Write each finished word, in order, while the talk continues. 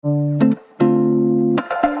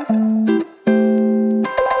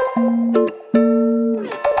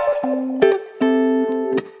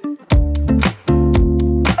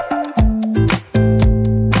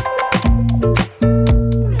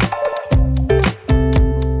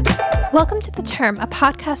Welcome to The Term, a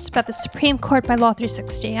podcast about the Supreme Court by Law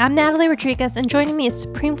 360. I'm Natalie Rodriguez, and joining me is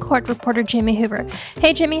Supreme Court reporter Jimmy Hoover.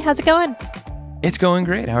 Hey, Jimmy, how's it going? It's going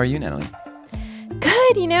great. How are you, Natalie?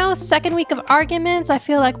 Good. Second week of arguments. I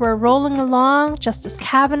feel like we're rolling along. Justice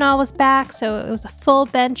Kavanaugh was back, so it was a full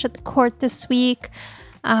bench at the court this week.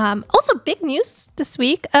 Also, big news this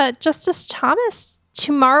week. Justice Thomas,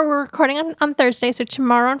 tomorrow, we're recording on Thursday, so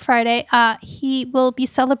tomorrow on Friday, he will be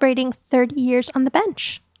celebrating 30 years on the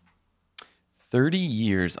bench. 30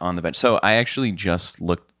 years on the bench. So I actually just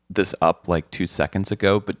looked this up like 2 seconds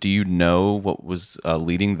ago, but do you know what was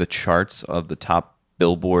leading the charts of the top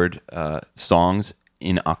Billboard songs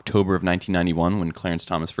in October of 1991 when Clarence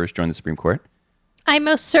Thomas first joined the Supreme Court? I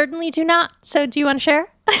most certainly do not. So do you want to share?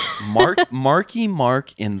 Marky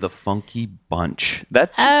Mark in the Funky Bunch.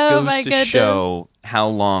 That just goes to show how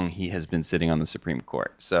long he has been sitting on the Supreme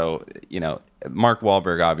Court. So, Mark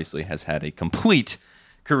Wahlberg obviously has had a complete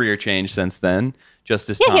career change since then.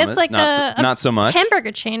 Justice Thomas, he has like not so much.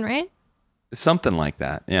 Hamburger chain, right? Something like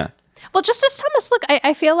that, yeah. Well, Justice Thomas, look,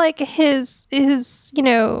 I feel like his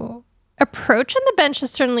approach on the bench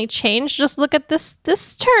has certainly changed. Just look at this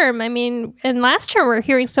term. I mean, and last term we're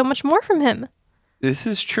hearing so much more from him. This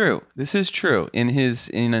is true.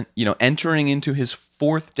 Entering into his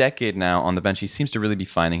fourth decade now on the bench, he seems to really be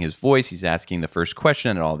finding his voice. He's asking the first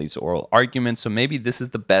question at all these oral arguments. So maybe this is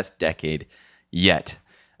the best decade yet.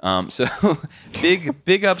 So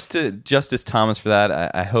big ups to Justice Thomas for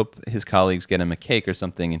that. I hope his colleagues get him a cake or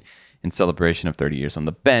something in celebration of 30 years on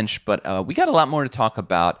the bench. But we got a lot more to talk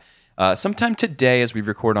about. Sometime today, as we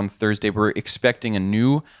record on Thursday, we're expecting a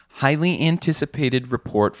new, highly anticipated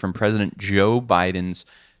report from President Joe Biden's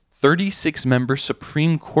 36-member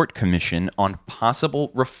Supreme Court Commission on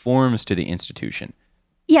possible reforms to the institution.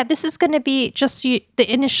 Yeah, this is going to be just the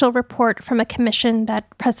initial report from a commission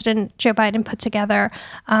that President Joe Biden put together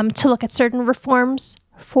to look at certain reforms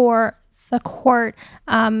for the court.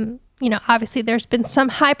 Obviously there's been some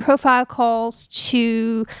high-profile calls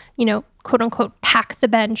to, quote-unquote, pack the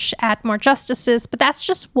bench, add more justices, but that's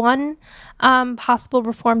just one possible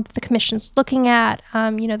reform that the commission's looking at.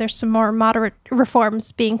 There's some more moderate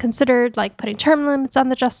reforms being considered, like putting term limits on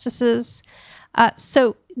the justices.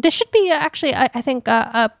 So this should be actually, I think,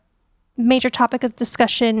 a major topic of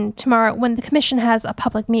discussion tomorrow when the commission has a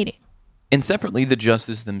public meeting. And separately, the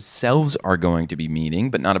justices themselves are going to be meeting,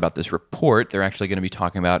 but not about this report. They're actually going to be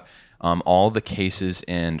talking about all the cases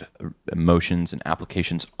and motions and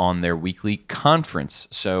applications on their weekly conference.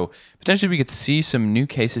 So potentially we could see some new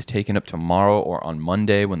cases taken up tomorrow or on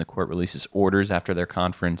Monday when the court releases orders after their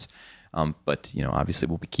conference. But obviously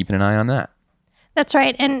we'll be keeping an eye on that. That's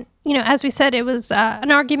right. And, as we said, it was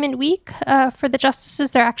an argument week for the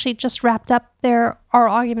justices. They're actually just wrapped up their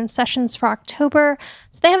oral argument sessions for October.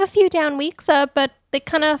 So they have a few down weeks, but they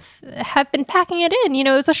kind of have been packing it in.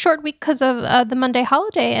 It was a short week because of the Monday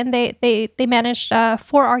holiday, and they managed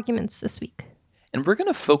 4 arguments this week. And we're going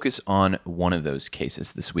to focus on one of those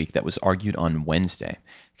cases this week that was argued on Wednesday.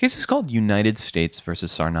 The case is called United States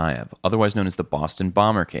versus Tsarnaev, otherwise known as the Boston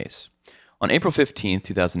bomber case. On April 15,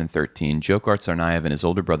 2013, Dzhokhar Tsarnaev and his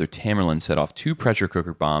older brother Tamerlan set off 2 pressure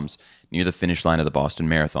cooker bombs near the finish line of the Boston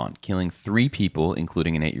Marathon, killing 3 people,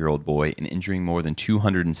 including an 8-year-old boy, and injuring more than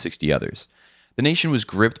 260 others. The nation was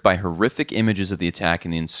gripped by horrific images of the attack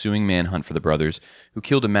and the ensuing manhunt for the brothers, who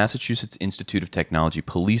killed a Massachusetts Institute of Technology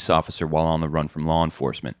police officer while on the run from law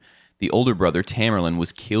enforcement. The older brother, Tamerlan,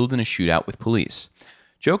 was killed in a shootout with police.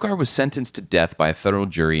 Dzhokhar was sentenced to death by a federal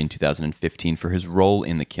jury in 2015 for his role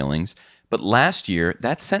in the killings, but last year,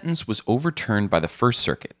 that sentence was overturned by the First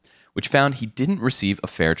Circuit, which found he didn't receive a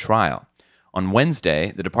fair trial. On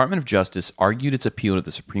Wednesday, the Department of Justice argued its appeal to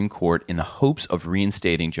the Supreme Court in the hopes of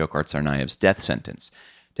reinstating Dzhokhar Tsarnaev's death sentence.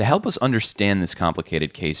 To help us understand this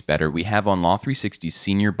complicated case better, we have on Law 360's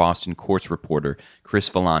senior Boston courts reporter, Chris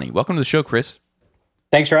Villani. Welcome to the show, Chris.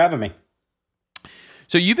 Thanks for having me.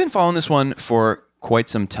 So you've been following this one for quite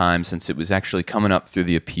some time, since it was actually coming up through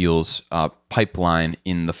the appeals pipeline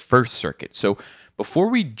in the First Circuit. So before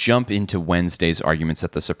we jump into Wednesday's arguments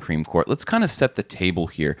at the Supreme Court, let's kind of set the table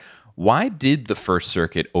here. Why did the First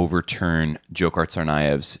Circuit overturn Dzhokhar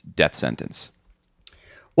Tsarnaev's death sentence?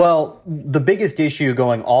 Well, the biggest issue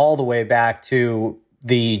going all the way back to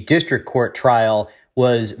the district court trial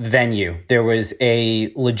was venue. There was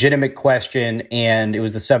a legitimate question, and it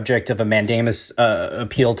was the subject of a mandamus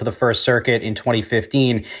appeal to the First Circuit in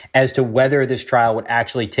 2015 as to whether this trial would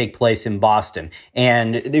actually take place in Boston.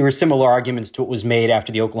 And there were similar arguments to what was made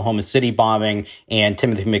after the Oklahoma City bombing and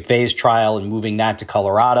Timothy McVeigh's trial and moving that to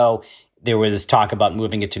Colorado. There was talk about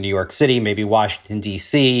moving it to New York City, maybe Washington,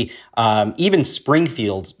 D.C., even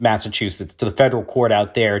Springfield, Massachusetts, to the federal court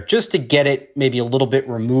out there, just to get it maybe a little bit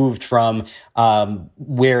removed from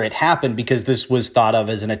where it happened, because this was thought of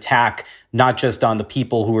as an attack not just on the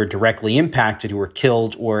people who were directly impacted, who were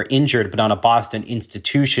killed or injured, but on a Boston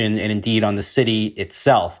institution and indeed on the city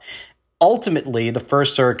itself. Ultimately, the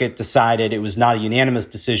First Circuit decided, it was not a unanimous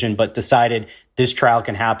decision, but decided this trial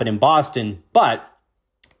can happen in Boston, but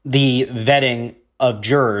the vetting of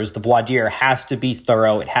jurors, the voir dire, has to be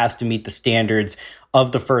thorough. It has to meet the standards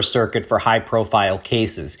of the First Circuit for high-profile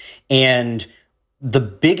cases. And the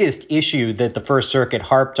biggest issue that the First Circuit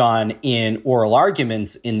harped on in oral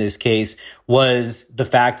arguments in this case was the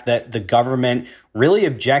fact that the government really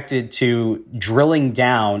objected to drilling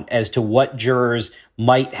down as to what jurors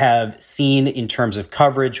might have seen in terms of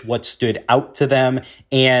coverage, what stood out to them,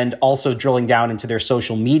 and also drilling down into their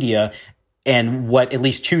social media, and what at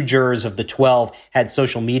least 2 jurors of the 12 had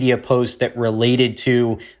social media posts that related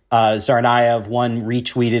to Tsarnaev. One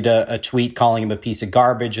retweeted a tweet calling him a piece of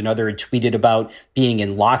garbage. Another had tweeted about being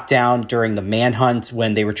in lockdown during the manhunt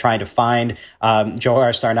when they were trying to find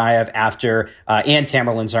Dzhokhar Tsarnaev and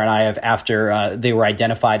Tamerlan Tsarnaev after they were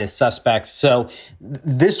identified as suspects. So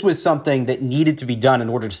this was something that needed to be done in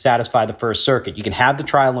order to satisfy the First Circuit. You can have the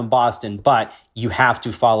trial in Boston, but you have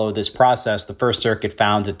to follow this process. The First Circuit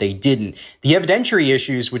found that they didn't. The evidentiary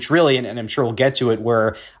issues, which really, and I'm sure we'll get to it,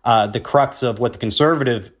 were the crux of what the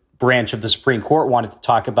conservative branch of the Supreme Court wanted to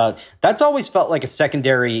talk about. That's always felt like a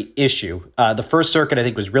secondary issue. The First Circuit, I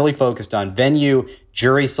think, was really focused on venue,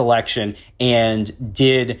 jury selection, and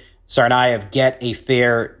did Tsarnaev get a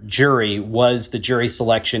fair jury? Was the jury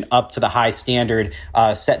selection up to the high standard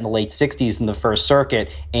set in the late 60s in the First Circuit?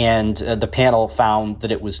 And the panel found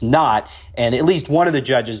that it was not. And at least one of the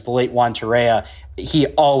judges, the late Juan Torrea, he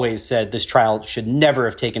always said this trial should never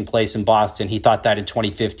have taken place in Boston. He thought that in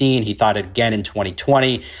 2015. He thought it again in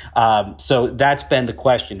 2020. So that's been the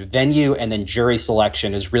question. Venue and then jury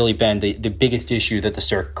selection has really been the biggest issue that the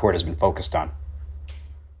Circuit Court has been focused on.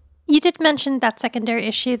 You did mention that secondary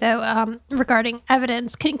issue, though, regarding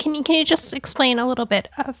evidence. Can you just explain a little bit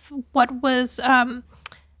of what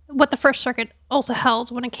the First Circuit also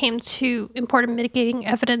held when it came to important mitigating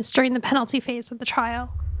evidence during the penalty phase of the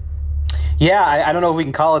trial? Yeah, I don't know if we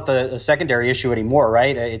can call it the secondary issue anymore,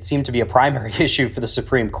 right? It seemed to be a primary issue for the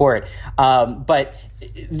Supreme Court. But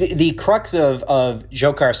the crux of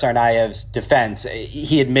Dzhokhar Tsarnaev's defense,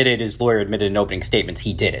 his lawyer admitted in opening statements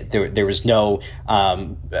he did it. There was no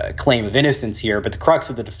claim of innocence here, but the crux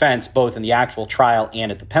of the defense, both in the actual trial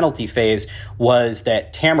and at the penalty phase, was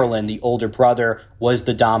that Tamerlan, the older brother, was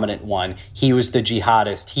the dominant one. He was the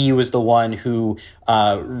jihadist. He was the one who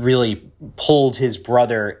really pulled his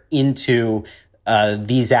brother into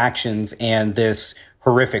these actions and this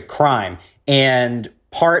horrific crime. And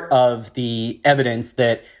part of the evidence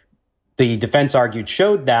that the defense argued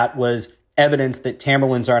showed that was evidence that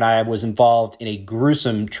Tamerlan Tsarnaev was involved in a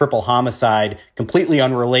gruesome triple homicide completely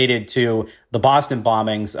unrelated to the Boston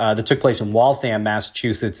bombings that took place in Waltham,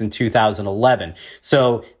 Massachusetts in 2011.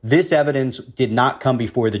 So this evidence did not come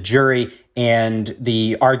before the jury, and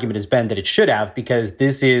the argument has been that it should have, because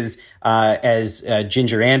this is, as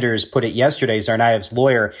Ginger Anders put it yesterday, Tsarnaev's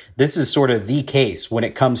lawyer, this is sort of the case when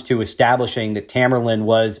it comes to establishing that Tamerlan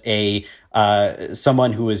was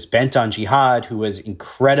someone who was bent on jihad, who was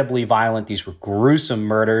incredibly violent. These were gruesome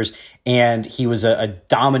murders, and he was a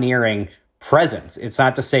domineering presence. It's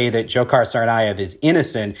not to say that Dzhokhar Tsarnaev is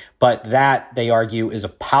innocent, but that, they argue, is a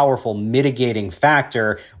powerful mitigating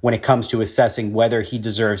factor when it comes to assessing whether he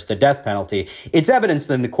deserves the death penalty. It's evidence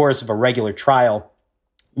that in the course of a regular trial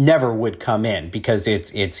never would come in, because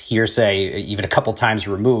it's hearsay even a couple times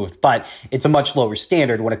removed, but it's a much lower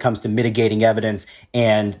standard when it comes to mitigating evidence.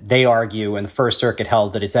 And they argue, and the First Circuit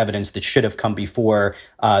held, that it's evidence that should have come before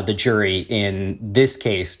the jury in this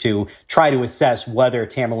case to try to assess whether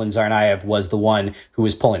Tamerlan Tsarnaev was the one who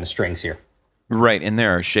was pulling the strings here. Right, and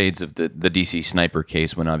there are shades of the DC sniper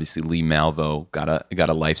case when obviously Lee Malvo got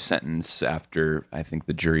a life sentence after I think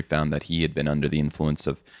the jury found that he had been under the influence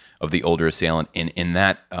of the older assailant in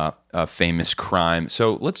that famous crime.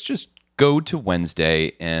 So let's just go to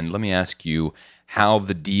Wednesday, and let me ask you how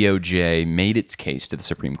the DOJ made its case to the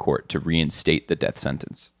Supreme Court to reinstate the death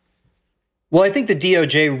sentence. Well, I think the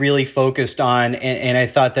DOJ really focused on, and I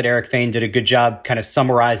thought that Eric Fain did a good job kind of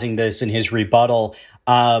summarizing this in his rebuttal,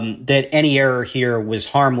 that any error here was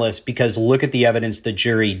harmless, because look at the evidence the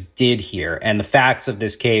jury did hear. And the facts of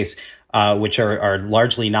this case, which are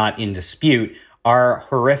largely not in dispute, are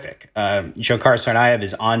horrific. Dzhokhar Tsarnaev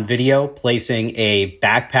is on video placing a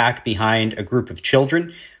backpack behind a group of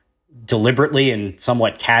children, deliberately and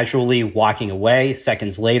somewhat casually walking away.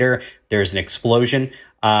 Seconds later, there's an explosion,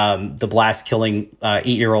 the blast killing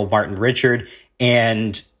 8-year-old Martin Richard.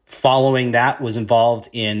 And following that was involved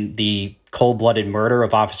in the cold-blooded murder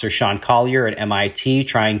of Officer Sean Collier at MIT,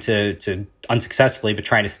 trying to unsuccessfully, but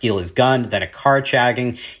trying to steal his gun. Then a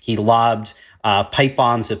carjacking. He lobbed pipe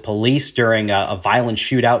bombs at police during a violent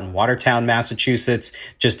shootout in Watertown, Massachusetts,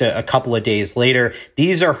 just a couple of days later.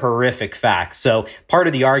 These are horrific facts. So part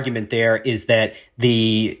of the argument there is that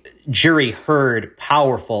the jury heard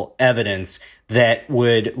powerful evidence that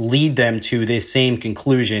would lead them to this same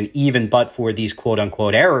conclusion, even but for these quote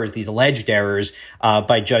unquote errors, these alleged errors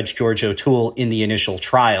by Judge George O'Toole in the initial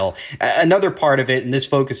trial. Another part of it, and this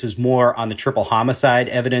focuses more on the triple homicide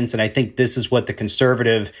evidence, and I think this is what the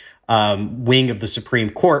conservative wing of the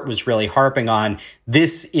Supreme Court was really harping on.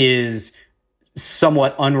 This is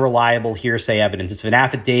somewhat unreliable hearsay evidence. It's an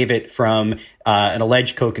affidavit from an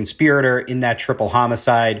alleged co-conspirator in that triple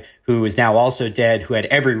homicide who is now also dead, who had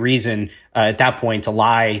every reason at that point to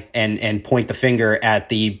lie and point the finger at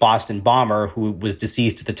the Boston bomber who was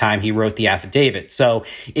deceased at the time he wrote the affidavit. So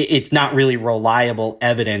it's not really reliable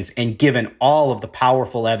evidence. And given all of the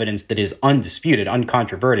powerful evidence that is undisputed,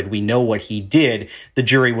 uncontroverted, we know what he did, the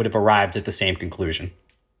jury would have arrived at the same conclusion.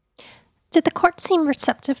 Did the court seem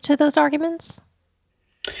receptive to those arguments?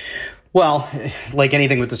 Well, like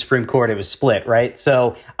anything with the Supreme Court, it was split, right?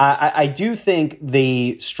 So I do think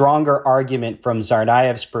the stronger argument from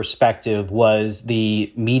Tsarnaev's perspective was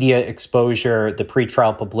the media exposure, the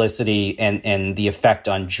pretrial publicity, and the effect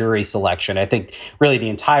on jury selection. I think really the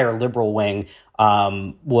entire liberal wing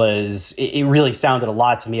it really sounded a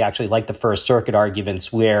lot to me, actually, like the First Circuit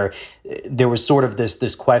arguments, where there was sort of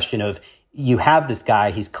this question of, you have this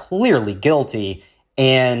guy, he's clearly guilty,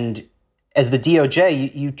 and as the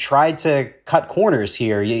DOJ, you tried to cut corners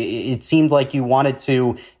here. It seemed like you wanted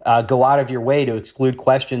to go out of your way to exclude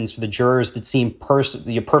questions for the jurors that seemed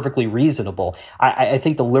perfectly reasonable. I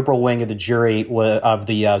think the liberal wing of the jury, of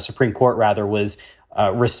the Supreme Court, rather, was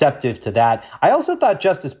receptive to that. I also thought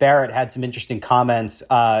Justice Barrett had some interesting comments,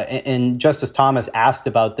 and Justice Thomas asked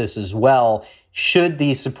about this as well. Should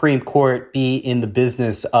the Supreme Court be in the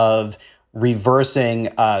business of reversing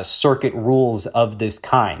circuit rules of this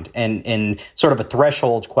kind, and sort of a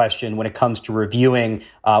threshold question when it comes to reviewing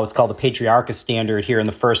what's called the Patriarchus standard here in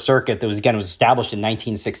the First Circuit that was established in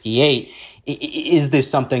 1968. Is this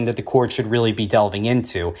something that the court should really be delving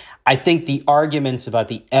into? I think the arguments about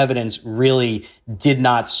the evidence really did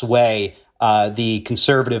not sway the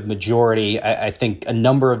conservative majority. I think a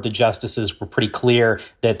number of the justices were pretty clear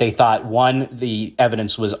that they thought, one, the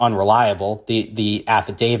evidence was unreliable, the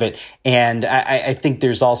affidavit. And I think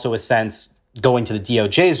there's also a sense, going to the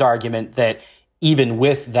DOJ's argument, that even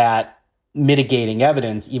with that mitigating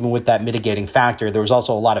evidence, even with that mitigating factor, there was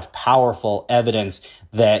also a lot of powerful evidence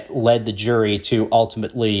that led the jury to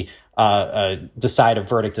ultimately decide a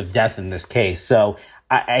verdict of death in this case. So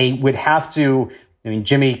I would have to,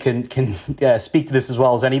 Jimmy can speak to this as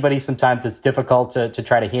well as anybody. Sometimes it's difficult to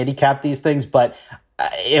try to handicap these things, but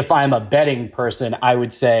if I'm a betting person, I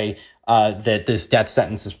would say that this death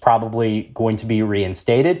sentence is probably going to be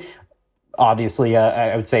reinstated. Obviously,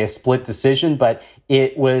 I would say a split decision, but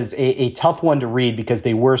it was a tough one to read because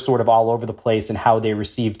they were sort of all over the place in how they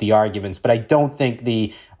received the arguments. But I don't think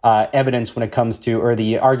the evidence when it comes to, or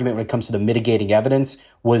the argument when it comes to the mitigating evidence,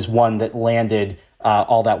 was one that landed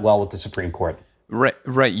all that well with the Supreme Court.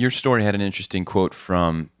 Right. Your story had an interesting quote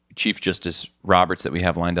from Chief Justice Roberts that we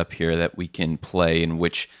have lined up here that we can play, in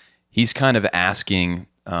which he's kind of asking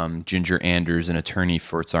Ginger Anders, an attorney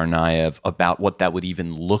for Tsarnaev, about what that would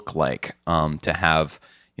even look like to have,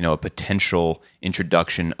 a potential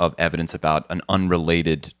introduction of evidence about an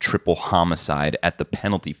unrelated triple homicide at the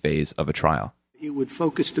penalty phase of a trial. It would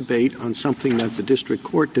focus debate on something that the district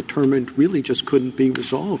court determined really just couldn't be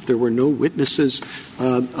resolved. There were no witnesses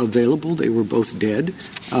available. They were both dead.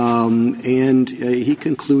 And he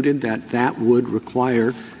concluded that would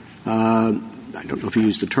require, I don't know if he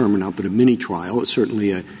used the term or not, but a mini trial. It's certainly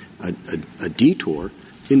a detour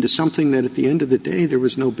into something that at the end of the day there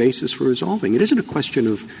was no basis for resolving. It isn't a question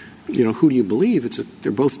of, who do you believe?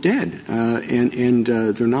 They're both dead, and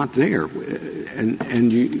they're not there,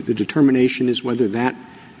 and the determination is whether that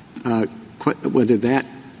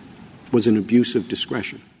was an abuse of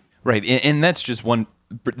discretion. Right, and that's just one.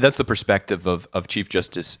 That's the perspective of Chief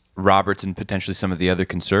Justice Roberts and potentially some of the other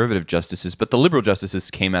conservative justices. But the liberal justices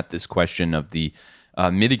came at this question of the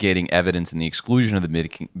mitigating evidence and the exclusion of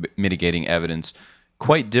the mitigating evidence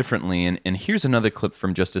quite differently. And here's another clip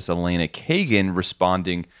from Justice Elena Kagan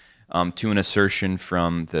responding to an assertion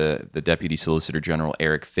from the Deputy Solicitor General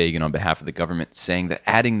Eric Fagan on behalf of the government, saying that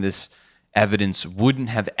adding this evidence wouldn't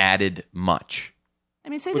have added much. I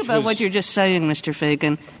mean, think about what you're just saying, Mr.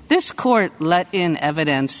 Fagan. This court let in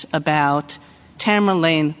evidence about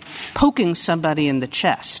Tamerlane poking somebody in the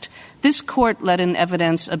chest. This court let in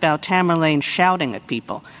evidence about Tamerlane shouting at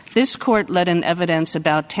people. This court let in evidence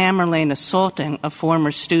about Tamerlane assaulting a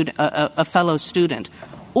former student, a fellow student,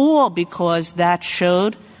 all because that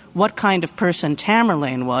showed what kind of person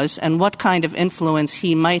Tamerlane was and what kind of influence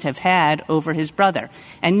he might have had over his brother.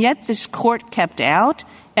 And yet this court kept out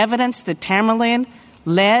evidence that Tamerlane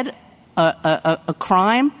led a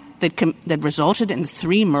crime that resulted in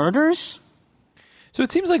 3 murders. So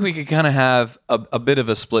it seems like we could kind of have a bit of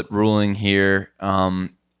a split ruling here,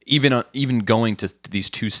 even going to these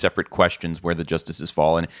 2 separate questions where the justices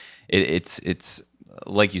fall. And it's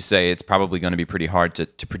like you say, it's probably going to be pretty hard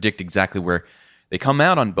to predict exactly where they come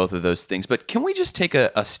out on both of those things. But can we just take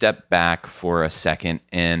a step back for a second?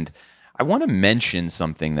 And I want to mention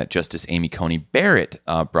something that Justice Amy Coney Barrett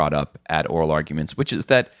brought up at oral arguments, which is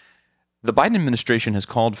that the Biden administration has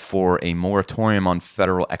called for a moratorium on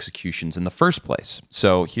federal executions in the first place.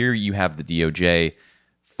 So here you have the DOJ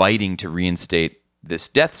fighting to reinstate this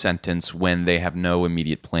death sentence when they have no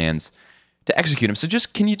immediate plans to execute him. So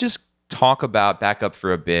can you just back up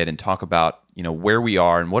for a bit and talk about, where we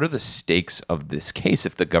are and what are the stakes of this case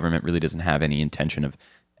if the government really doesn't have any intention of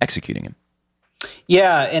executing him?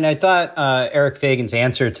 Yeah, and I thought Eric Fagan's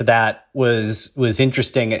answer to that was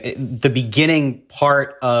interesting. The beginning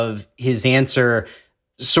part of his answer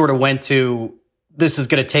sort of went to, this is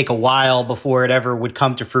going to take a while before it ever would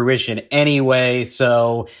come to fruition anyway.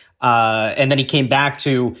 So, and then he came back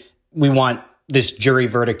to, we want this jury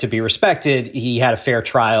verdict to be respected. He had a fair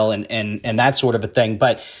trial and that sort of a thing.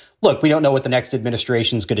 But look, we don't know what the next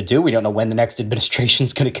administration is going to do. We don't know when the next administration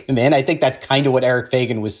is going to come in. I think that's kind of what Eric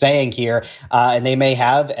Fagan was saying here. And they may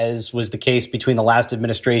have, as was the case between the last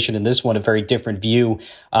administration and this one, a very different view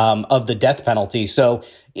of the death penalty. So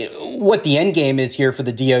what the end game is here for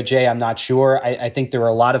the DOJ, I'm not sure. I think there are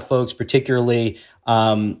a lot of folks, particularly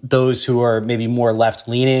those who are maybe more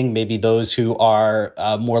left-leaning, maybe those who are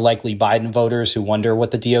more likely Biden voters who wonder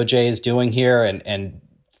what the DOJ is doing here and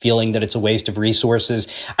feeling that it's a waste of resources.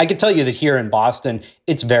 I can tell you that here in Boston,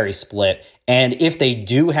 it's very split. And if they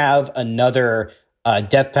do have another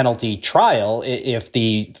death penalty trial, if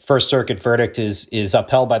the First Circuit verdict is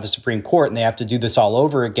upheld by the Supreme Court and they have to do this all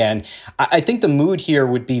over again, I think the mood here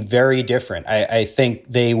would be very different. I think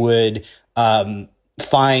they would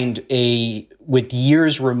find with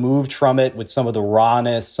years removed from it, with some of the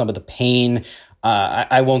rawness, some of the pain,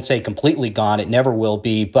 I won't say completely gone. It never will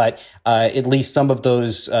be, but at least some of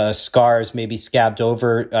those scars maybe scabbed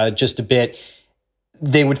over just a bit.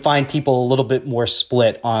 They would find people a little bit more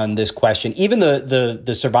split on this question. Even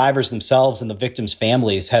the survivors themselves and the victims'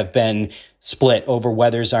 families have been split over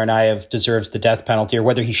whether Tsarnaev deserves the death penalty or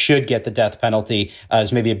whether he should get the death penalty,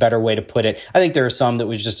 is maybe a better way to put it. I think there are some that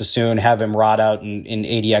would just as soon have him rot out in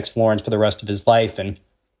ADX Florence for the rest of his life and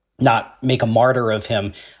not make a martyr of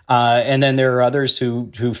him. And then there are others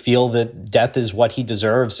who feel that death is what he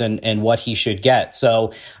deserves and what he should get.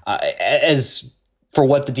 So as for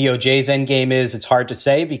what the DOJ's endgame is, it's hard to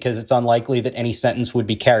say because it's unlikely that any sentence would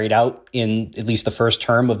be carried out in at least the first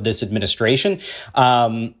term of this administration.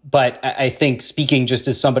 But I think, speaking just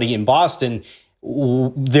as somebody in Boston,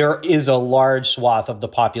 there is a large swath of the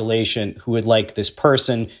population who would like this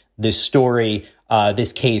person, this story,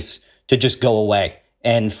 this case to just go away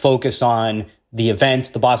and focus on the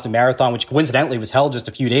event, the Boston Marathon, which coincidentally was held just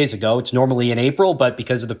a few days ago. It's normally in April, but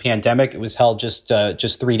because of the pandemic, it was held just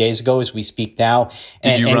 3 days ago as we speak now,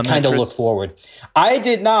 and kind of look forward. I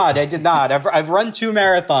did not. I've run 2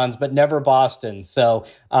 marathons, but never Boston. So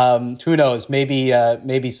who knows?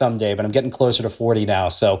 Maybe someday. But I'm getting closer to 40 now,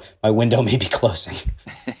 so my window may be closing.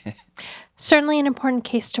 Certainly an important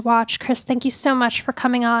case to watch. Chris, thank you so much for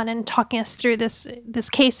coming on and talking us through this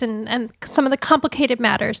case and some of the complicated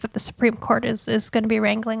matters that the Supreme Court is going to be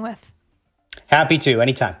wrangling with. Happy to,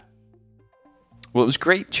 anytime. Well, it was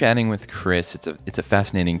great chatting with Chris. It's a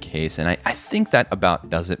fascinating case, and I think that about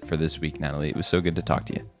does it for this week, Natalie. It was so good to talk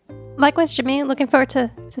to you. Likewise, Jimmy. Looking forward to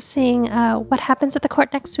seeing what happens at the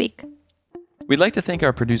court next week. We'd like to thank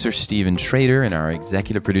our producer, Stephen Schrader, and our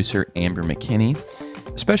executive producer, Amber McKinney.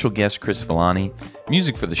 Special guest Chris Villani.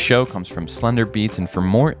 Music for the show comes from Slender Beats, and for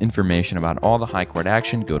more information about all the high court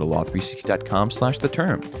action, go to law360.com/The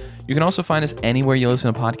Term. You can also find us anywhere you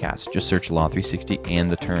listen to podcasts. Just search Law 360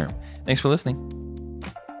 and The Term. Thanks for listening.